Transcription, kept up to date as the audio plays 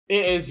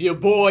It is your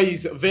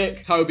boys,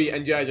 Vic, Toby,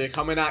 and JJ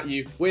coming at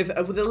you with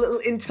a little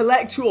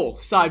intellectual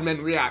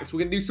Sidemen Reacts. We're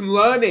going to do some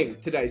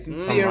learning today,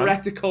 some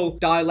theoretical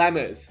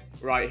dilemmas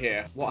right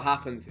here. What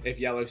happens if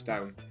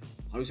Yellowstone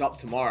blows up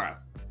tomorrow?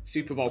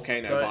 Super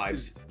volcano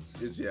vibes.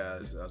 I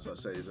was about to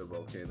say, it's a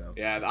volcano.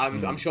 Yeah,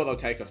 I'm sure they'll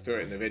take us through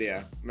it in the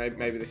video.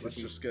 Maybe this Let's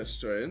is just get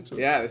straight into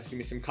it. Yeah, this is going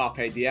to be some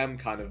Carpe Diem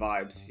kind of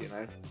vibes, you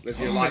know? Live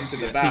your life to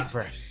the best.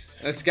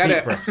 Let's get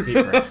it. Deep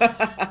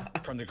breaths.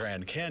 From the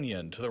Grand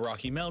Canyon to the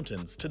Rocky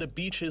Mountains to the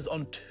beaches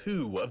on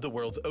 2 of the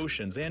world's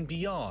oceans and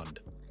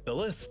beyond. The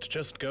list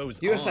just goes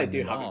USA on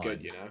do and have it on.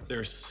 good, you know.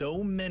 There's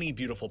so many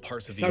beautiful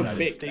parts of the So United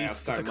big, States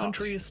so that the much.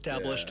 country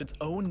established its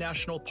own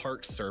National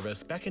Park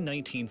Service back in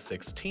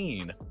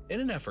 1916 in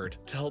an effort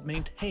to help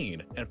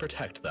maintain and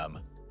protect them.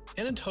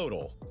 And in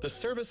total, the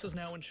service is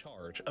now in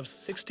charge of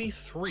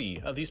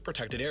 63 of these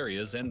protected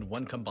areas, and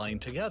when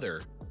combined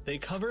together, they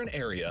cover an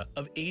area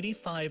of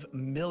 85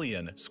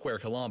 million square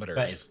kilometers,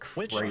 That is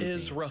which crazy.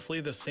 is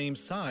roughly the same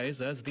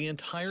size as the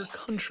entire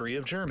country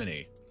of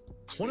Germany.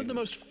 One of the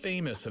most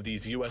famous of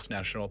these U.S.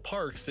 national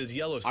parks is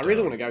Yellowstone. I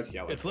really want to go to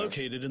Yellowstone. It's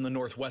located in the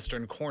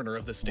northwestern corner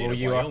of the state Will of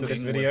you after this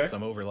Wyoming, video? with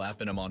some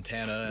overlap into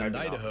Montana and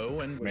Maybe not.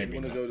 Idaho, and Wait, you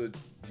want to go to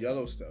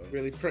Yellowstone?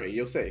 Really pretty,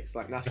 you'll see. It's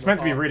like national It's meant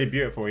to be park. really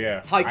beautiful,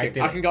 yeah.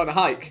 Hiking. I can go on a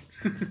hike.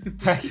 Hiking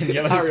Harry will be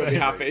Yellowstone.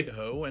 happy.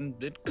 Idaho,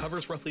 and it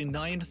covers roughly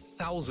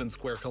 9,000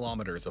 square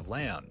kilometers of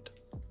land.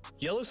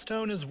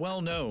 Yellowstone is well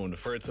known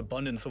for its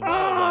abundance of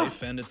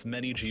wildlife and its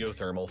many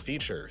geothermal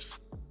features.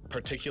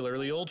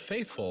 Particularly Old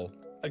Faithful,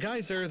 a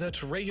geyser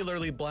that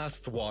regularly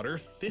blasts water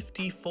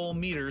 50 full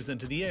meters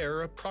into the air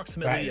That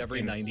approximately is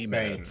every 90 insane.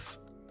 minutes.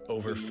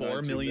 Over In 4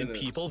 90 million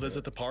minutes, people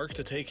visit the park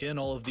to take in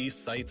all of these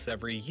sights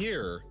every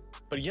year.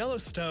 But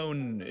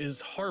Yellowstone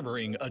is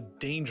harboring a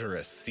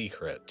dangerous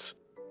secret.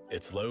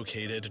 It's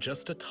located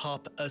just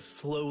atop a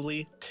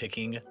slowly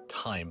ticking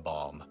time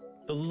bomb.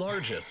 The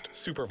largest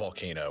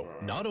supervolcano,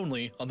 not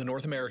only on the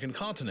North American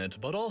continent,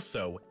 but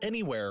also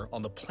anywhere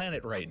on the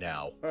planet right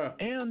now.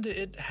 And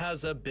it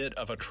has a bit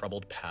of a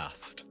troubled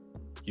past.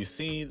 You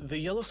see, the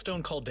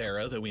Yellowstone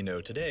caldera that we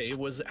know today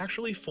was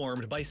actually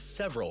formed by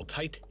several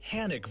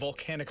titanic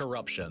volcanic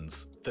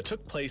eruptions that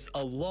took place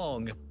a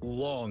long,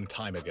 long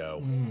time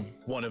ago.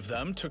 One of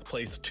them took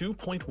place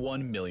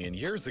 2.1 million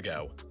years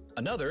ago,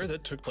 another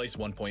that took place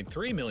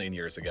 1.3 million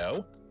years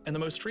ago, and the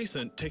most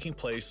recent taking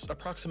place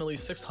approximately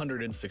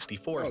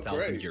 664,000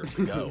 great. years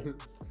ago.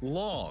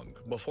 Long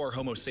before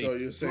Homo So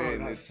sapiens. you're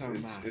saying that's so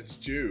mad. it's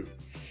due.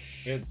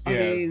 It's, I yeah,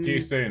 mean- it's due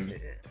soon.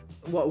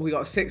 What, we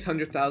got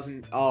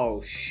 600,000?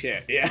 Oh,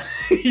 shit, yeah.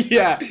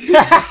 Yeah.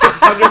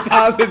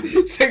 600,000,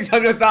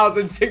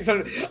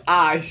 600,000.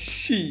 Ah,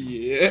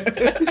 shit.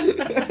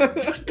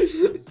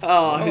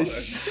 Oh,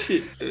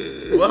 shit.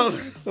 Well,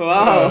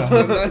 Wow.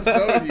 nice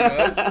knowing you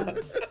guys.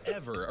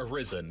 Ever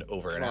arisen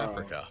over in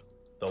Africa.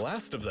 The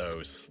last of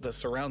those, that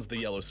surrounds the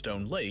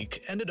Yellowstone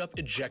Lake, ended up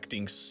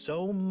ejecting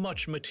so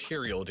much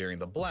material during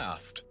the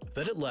blast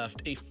that it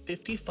left a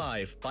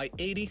 55 by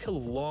 80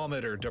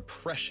 kilometer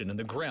depression in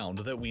the ground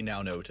that we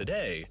now know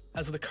today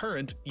as the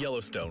current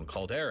Yellowstone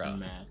caldera.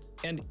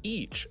 And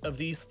each of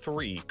these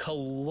 3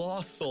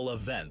 colossal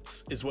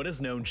events is what is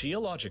known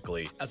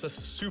geologically as a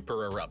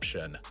super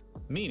eruption,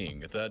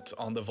 meaning that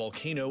on the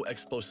Volcano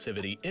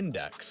Explosivity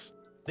Index,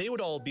 they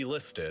would all be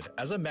listed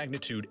as a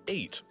magnitude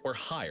 8 or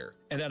higher,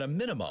 and at a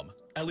minimum,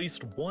 at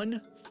least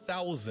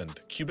 1,000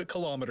 cubic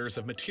kilometers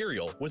of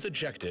material was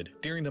ejected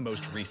during the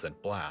most recent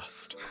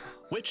blast.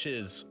 Which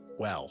is,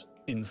 well,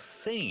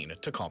 insane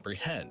to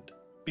comprehend,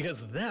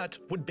 because that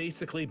would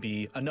basically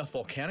be enough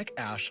volcanic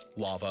ash,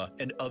 lava,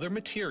 and other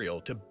material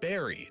to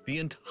bury the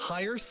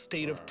entire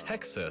state of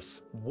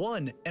Texas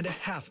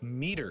 1.5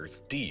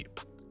 meters deep.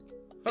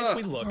 If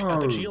we look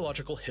at the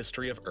geological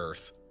history of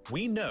Earth,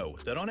 we know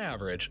that on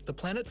average, the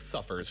planet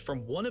suffers from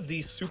one of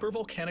these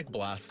supervolcanic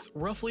blasts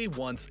roughly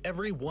once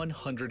every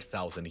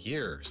 100,000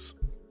 years.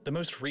 The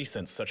most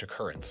recent such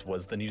occurrence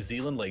was the New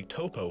Zealand Lake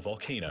Taupo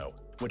volcano,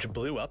 which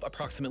blew up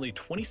approximately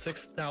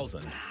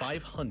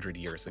 26,500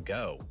 years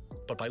ago.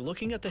 But by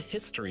looking at the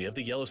history of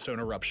the Yellowstone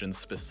eruptions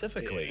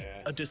specifically,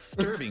 a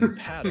disturbing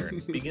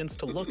pattern begins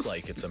to look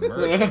like it's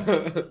emerging.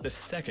 The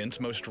second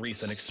most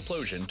recent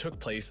explosion took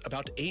place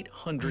about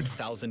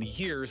 800,000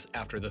 years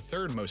after the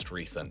third most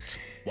recent,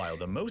 while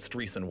the most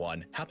recent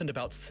one happened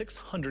about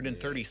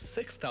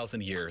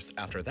 636,000 years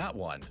after that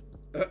one.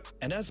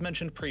 And as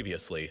mentioned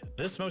previously,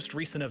 this most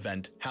recent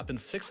event happened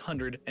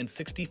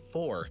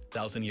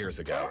 664,000 years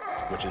ago,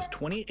 which is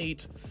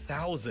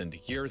 28,000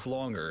 years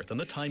longer than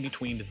the time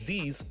between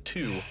these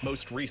 2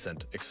 most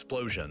recent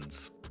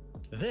explosions.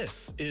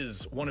 This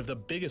is one of the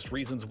biggest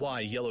reasons why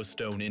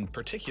Yellowstone in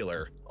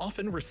particular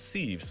often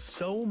receives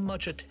so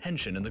much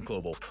attention in the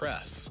global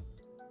press.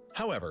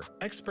 However,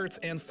 experts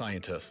and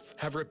scientists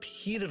have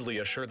repeatedly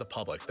assured the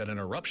public that an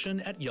eruption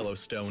at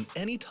Yellowstone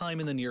anytime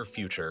in the near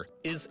future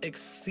is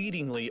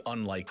exceedingly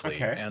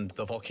unlikely, and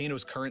the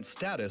volcano's current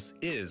status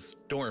is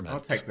dormant. I'll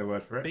take the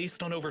word for it.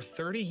 Based on over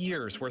 30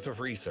 years worth of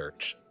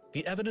research,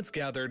 the evidence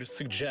gathered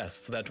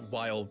suggests that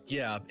while,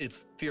 yeah,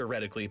 it's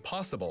theoretically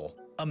possible,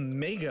 a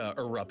mega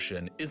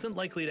eruption isn't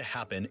likely to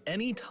happen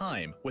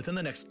anytime within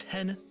the next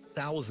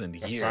 10,000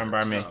 years. Fine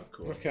by me. Oh,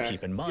 cool. Okay.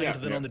 Keep in mind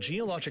that on the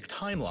geologic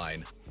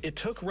timeline, it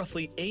took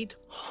roughly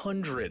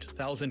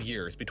 800,000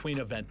 years between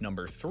event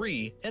number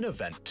 3 and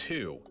event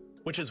 2,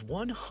 which is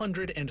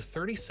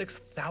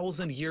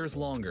 136,000 years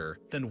longer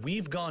than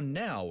we've gone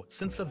now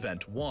since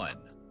event 1.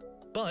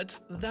 But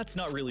that's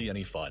not really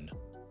any fun.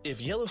 If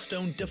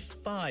Yellowstone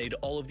defied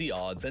all of the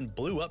odds and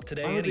blew up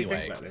today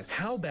anyway,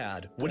 how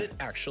bad would it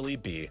actually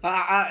be?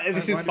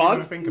 This is Why do you wanna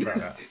fun. think about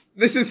that?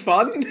 This is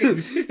fun.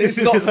 It's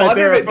not just fun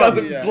idea if of it fun.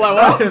 doesn't Yeah. blow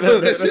up.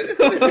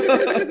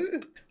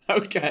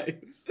 Okay.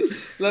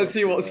 Let's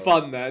see what's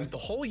fun then. The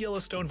whole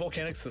Yellowstone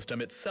volcanic system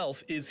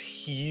itself is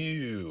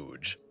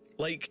huge.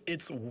 Like,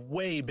 it's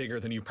way bigger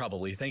than you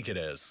probably think it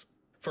is.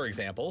 For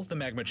example, the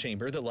magma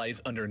chamber that lies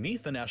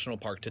underneath the national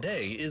park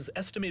today is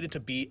estimated to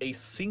be a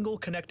single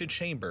connected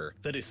chamber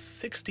that is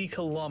 60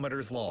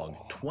 kilometers long,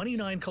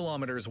 29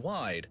 kilometers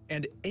wide,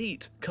 and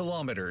 8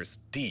 kilometers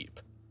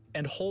deep,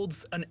 and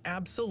holds an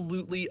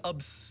absolutely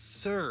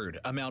absurd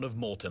amount of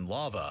molten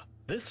lava.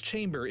 This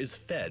chamber is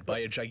fed by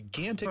a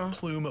gigantic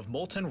plume of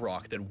molten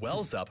rock that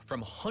wells up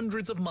from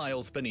hundreds of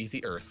miles beneath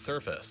the Earth's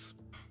surface.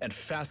 And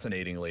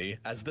fascinatingly,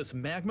 as this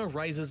magma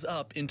rises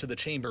up into the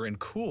chamber and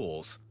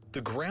cools,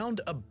 the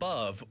ground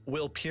above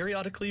will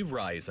periodically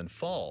rise and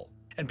fall.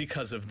 And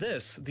because of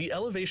this, the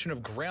elevation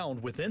of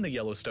ground within the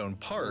Yellowstone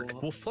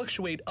Park will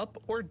fluctuate up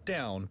or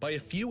down by a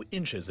few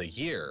inches a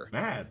year.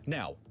 Mad.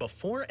 Now,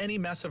 before any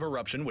massive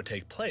eruption would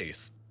take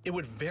place, it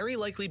would very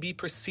likely be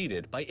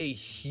preceded by a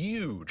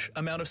huge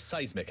amount of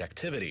seismic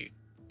activity.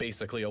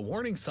 Basically a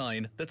warning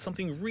sign that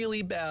something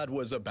really bad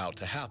was about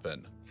to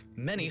happen.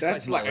 Many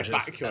That's like seismologists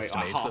evacuate, like,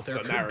 estimate half that there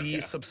of could be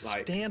America.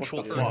 substantial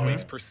Like, what the fuck?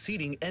 earthquakes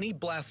preceding any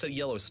blast at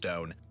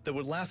Yellowstone that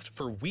would last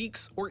for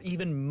weeks or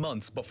even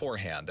months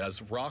beforehand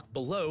as rock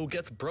below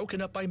gets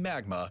broken up by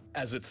magma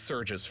as it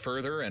surges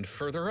further and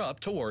further up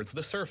towards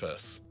the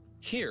surface.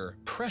 Here,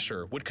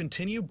 pressure would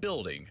continue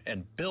building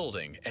and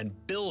building and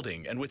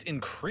building and with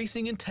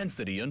increasing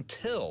intensity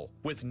until,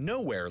 with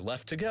nowhere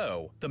left to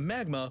go, the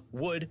magma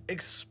would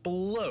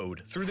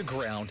explode through the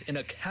ground in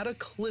a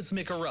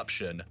cataclysmic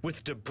eruption,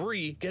 with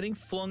debris getting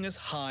flung as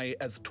high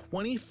as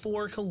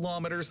 24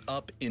 kilometers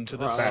up into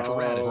the That's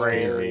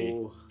stratosphere.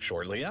 crazy.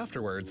 Shortly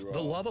afterwards,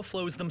 the lava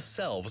flows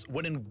themselves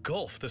would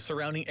engulf the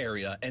surrounding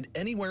area, and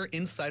anywhere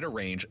inside a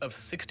range of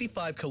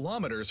 65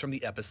 kilometers from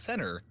the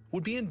epicenter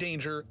would be in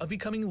danger of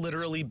becoming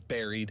literally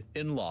buried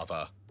in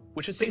lava,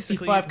 which is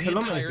basically 65 the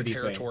kilometers, entire did you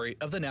say? territory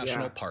of the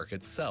national Yeah. park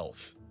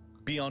itself.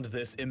 Beyond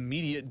this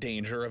immediate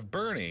danger of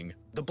burning,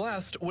 the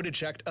blast would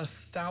eject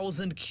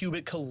 1,000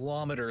 cubic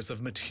kilometers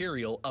of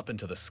material up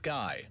into the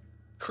sky,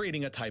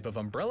 creating a type of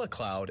umbrella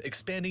cloud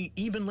expanding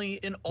evenly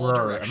in all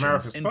Bro, directions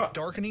America's and fucked.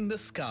 darkening the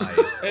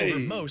skies Hey. over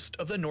most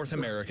of the North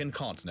American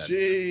continent.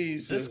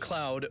 Jesus. This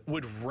cloud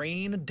would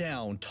rain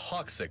down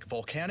toxic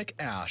volcanic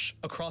ash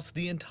across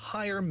the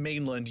entire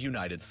mainland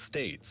United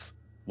States.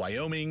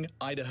 Wyoming,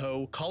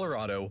 Idaho,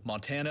 Colorado,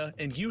 Montana,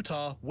 and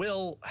Utah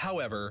will,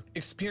 however,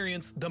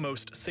 experience the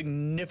most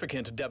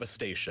significant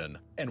devastation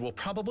and will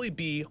probably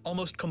be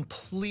almost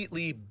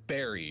completely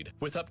buried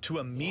with up to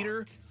a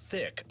meter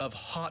thick of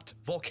hot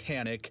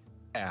volcanic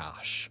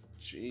ash.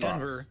 Jesus.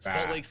 Denver,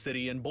 Salt Lake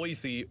City, and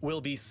Boise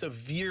will be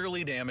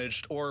severely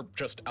damaged or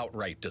just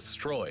outright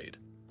destroyed.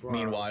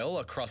 Meanwhile,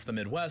 across the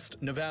Midwest,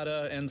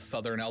 Nevada, and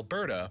southern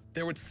Alberta,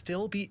 there would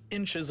still be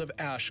inches of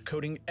ash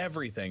coating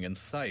everything in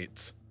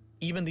sight.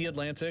 Even the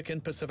Atlantic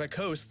and Pacific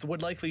coasts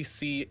would likely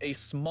see a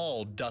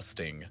small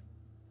dusting,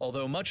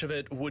 although much of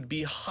it would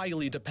be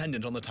highly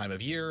dependent on the time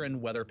of year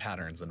and weather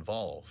patterns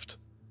involved.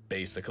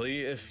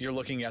 Basically, if you're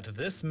looking at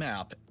this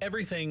map,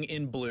 everything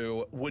in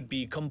blue would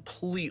be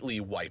completely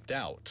wiped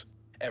out.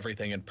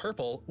 Everything in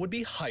purple would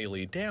be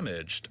highly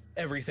damaged.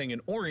 Everything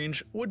in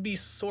orange would be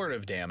sort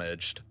of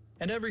damaged.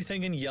 And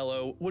everything in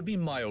yellow would be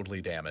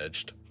mildly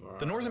damaged.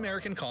 The North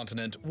American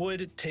continent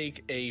would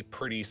take a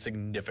pretty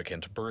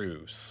significant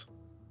bruise.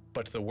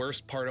 But the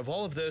worst part of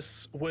all of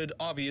this would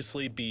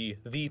obviously be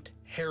the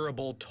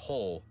terrible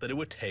toll that it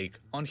would take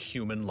on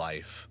human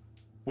life.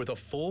 With a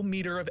full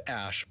meter of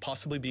ash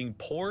possibly being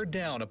poured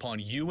down upon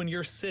you and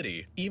your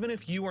city, even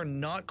if you are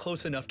not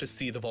close enough to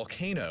see the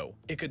volcano,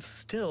 it could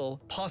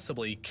still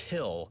possibly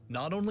kill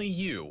not only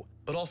you,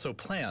 but also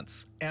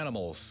plants,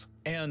 animals,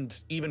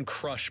 and even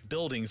crush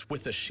buildings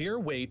with the sheer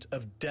weight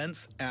of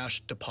dense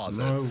ash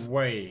deposits. No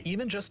way.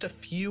 Even just a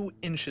few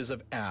inches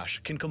of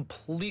ash can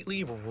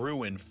completely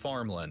ruin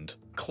farmland,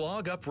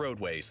 clog up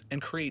roadways,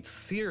 and create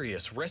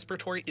serious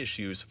respiratory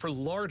issues for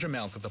large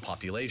amounts of the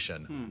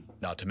population.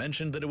 Not to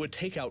mention that it would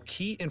take out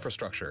key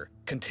infrastructure,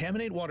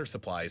 contaminate water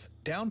supplies,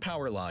 down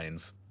power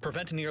lines,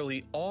 prevent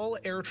nearly all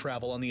air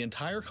travel on the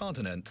entire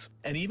continent,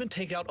 and even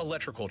take out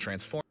electrical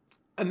transformers.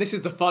 And this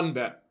is the fun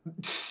bit.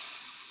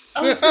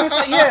 I was gonna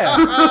say, yeah.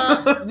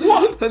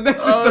 What? And this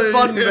is the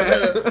fun yeah.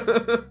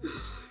 bit.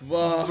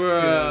 Fuck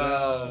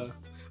Bruh.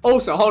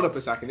 Also, hold up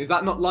a second. Is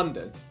that not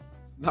London?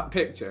 That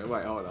picture.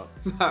 Wait, hold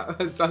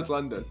on. That's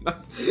London.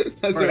 That's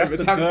Bro, that's the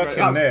Gherkin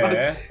That's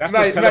there. That's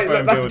mate, the mate, telephone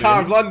look, that's the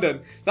Tower of building.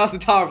 London. That's the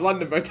Tower of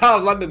London, bro. Tower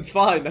of London's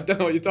fine. I don't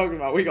know what you're talking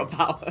about. We got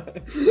power.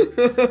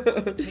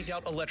 Take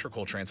out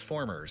electrical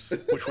transformers,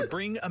 which would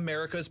bring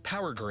America's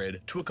power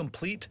grid to a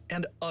complete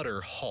and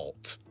utter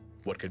halt.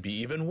 What could be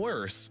even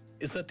worse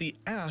is that the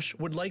ash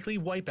would likely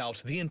wipe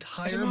out the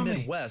entire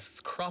Midwest's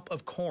crop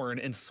of corn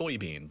and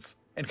soybeans,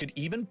 and could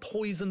even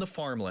poison the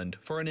farmland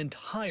for an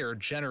entire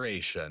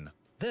generation.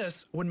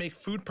 This would make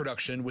food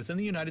production within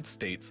the United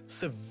States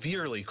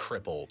severely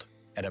crippled,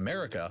 and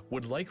America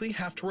would likely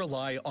have to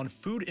rely on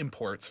food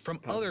imports from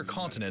other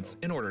continents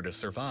in order to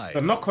survive.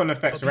 The knock-on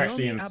effects But are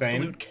beyond actually the insane.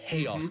 absolute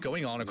chaos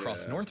going on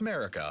across North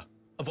America,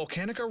 a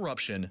volcanic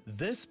eruption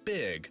this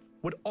big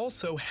would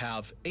also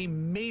have a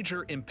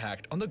major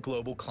impact on the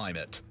global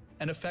climate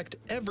and affect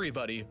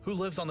everybody who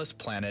lives on this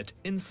planet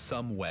in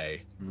some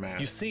way. Man.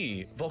 You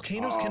see,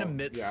 volcanoes can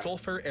emit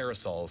sulfur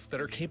aerosols that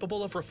are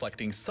capable of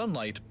reflecting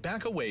sunlight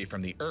back away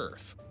from the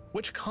Earth,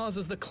 which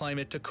causes the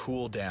climate to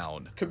cool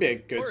down. Could be a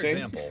good For thing.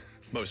 example,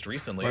 most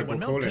recently, Right, when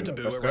we'll Mount call it.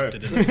 Pinatubo Let's go.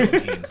 erupted in the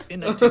Philippines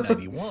in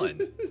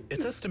 1991,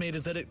 it's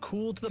estimated that it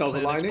cooled the Silver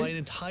planet lining? by an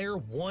entire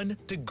 1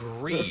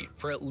 degree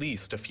for at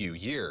least a few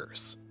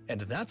years. And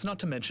that's not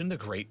to mention the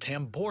Great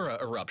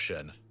Tambora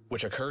eruption,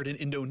 which occurred in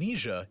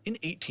Indonesia in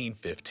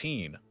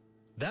 1815.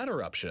 That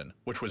eruption,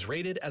 which was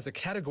rated as a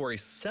Category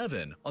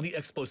 7 on the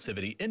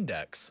Explosivity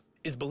Index,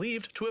 is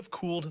believed to have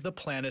cooled the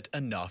planet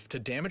enough to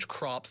damage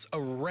crops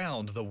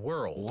around the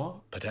world,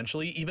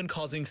 potentially even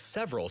causing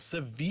several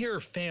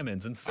severe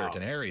famines in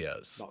certain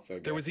areas. not so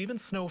good. There was even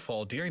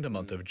snowfall during the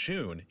month of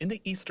June in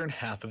the eastern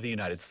half of the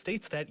United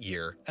States that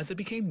year, as it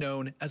became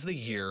known as the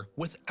year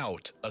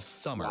without a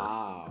summer.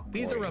 Wow.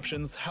 These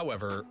eruptions,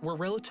 however, were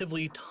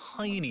relatively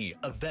tiny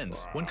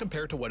events when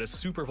compared to what a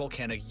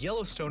supervolcanic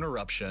Yellowstone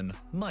eruption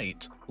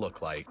might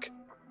look like.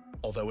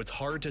 Although it's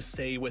hard to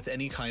say with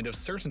any kind of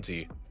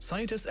certainty,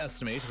 scientists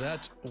estimate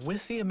that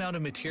with the amount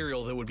of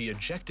material that would be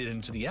ejected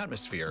into the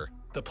atmosphere,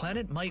 the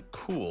planet might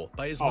cool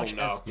by as much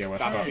no. as Yeah, we're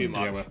 10 fucked. Yeah,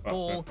 we're 10 fucked,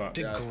 full we're fucked.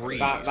 degrees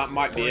That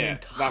might be for an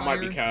it. That might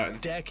be entire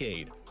curtains.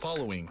 decade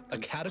following a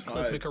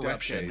cataclysmic Entire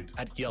eruption decade.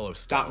 at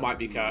Yellowstone. That might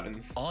be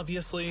curtains.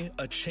 Obviously,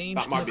 a change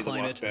That in might the be the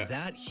climate worst bit.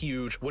 that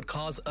huge would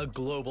cause a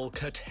global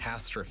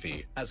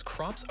catastrophe, as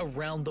crops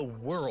around the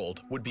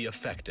world would be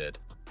affected,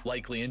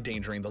 likely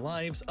endangering the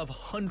lives of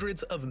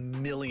hundreds of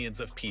millions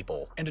of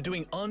people and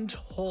doing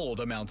untold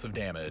amounts of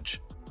damage.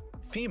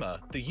 FEMA,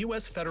 the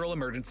U.S. Federal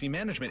Emergency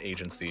Management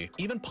Agency,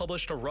 even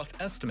published a rough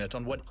estimate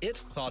on what it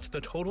thought the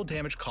total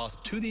damage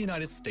cost to the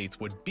United States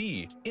would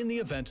be in the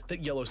event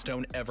that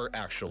Yellowstone ever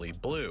actually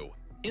blew.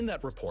 In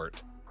that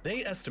report,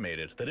 they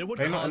estimated that it would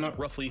They're not cause enough-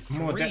 roughly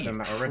more debt $3 than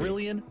that already.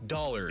 trillion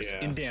Yeah.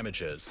 in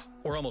damages,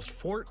 or almost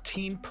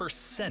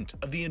 14%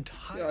 of the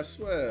entire. Yeah, I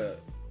swear,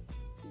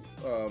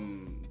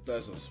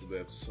 Bezos will be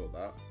able to sort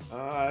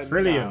that.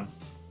 Trillion.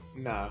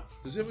 No.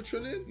 Does he have a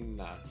trillion?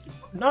 No.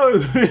 No,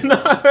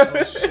 no.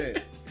 Oh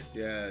shit.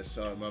 Yeah,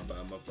 sorry, my bad.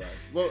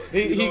 Well,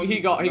 He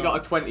got a no.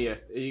 20th.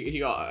 He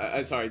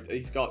got sorry.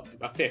 He's got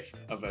a fifth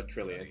of a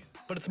trillion.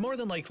 But it's more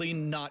than likely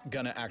not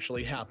gonna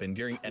actually happen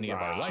during any of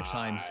our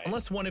lifetimes Right.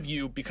 unless one of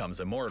you becomes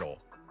immortal.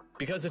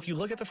 Because if you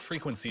look at the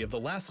frequency of the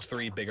last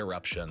 3 big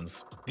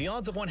eruptions, the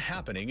odds of one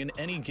happening in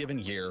any given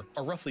year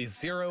are roughly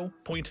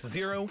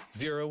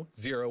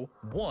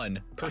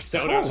 0.0001%.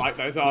 Still don't like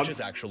those odds. Which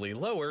is actually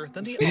lower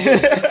than the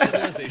odds of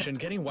civilization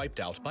getting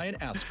wiped out by an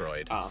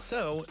asteroid.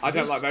 So I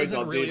don't this like those isn't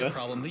odds really a either.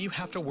 problem that you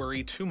have to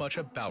worry too much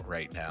about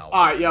right now.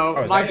 Alright, yo,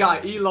 Oh, is my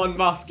that guy, Elon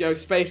Musk, yo,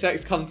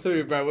 SpaceX come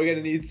through, bro. We're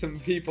gonna need some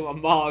people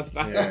on Mars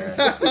now.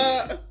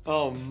 Yeah.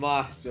 Oh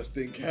my. Just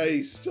in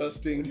case.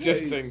 Just in case.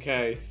 Just in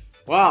case.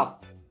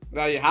 Well,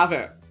 there you have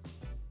it.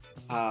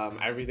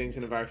 Everything's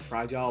in a very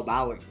fragile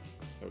balance,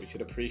 so we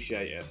should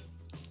appreciate it.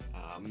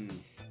 I'm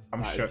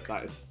that shook.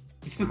 is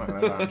I'm not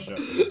gonna lie, I'm shook.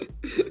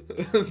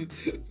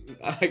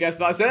 I guess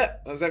that's it.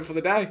 That's it for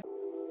the day.